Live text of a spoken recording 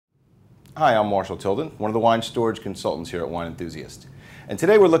Hi, I'm Marshall Tilden, one of the wine storage consultants here at Wine Enthusiast. And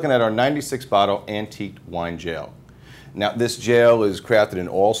today we're looking at our 96 bottle antique wine jail. Now this jail is crafted in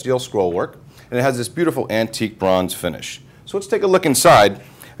all steel scrollwork and it has this beautiful antique bronze finish. So let's take a look inside.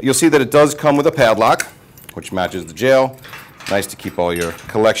 You'll see that it does come with a padlock which matches the jail. Nice to keep all your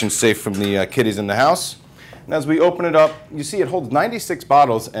collections safe from the kiddies in the house. And as we open it up, you see it holds 96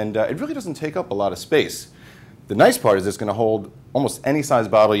 bottles and it really doesn't take up a lot of space. The nice part is it's going to hold almost any size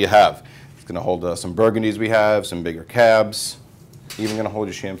bottle you have. It's going to hold some Burgundies we have, some bigger cabs, even going to hold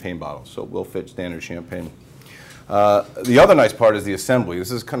your champagne bottles, so it will fit standard champagne. The other nice part is the assembly. This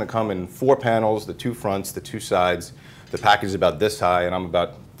is going to come in 4 panels, the 2 fronts, the 2 sides. The package is about this high, and I'm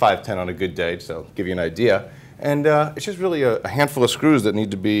about 5'10" on a good day, so give you an idea. And it's just really a handful of screws that need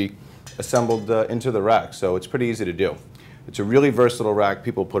to be assembled into the rack, so it's pretty easy to do. It's a really versatile rack.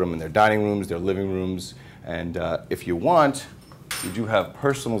 People put them in their dining rooms, their living rooms, and if you want, you do have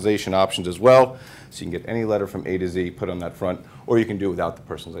personalization options as well, so you can get any letter from A to Z put on that front, or you can do it without the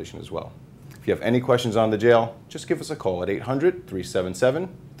personalization as well. If you have any questions on the jail, just give us a call at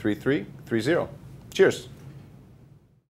 800-377-3330. Cheers.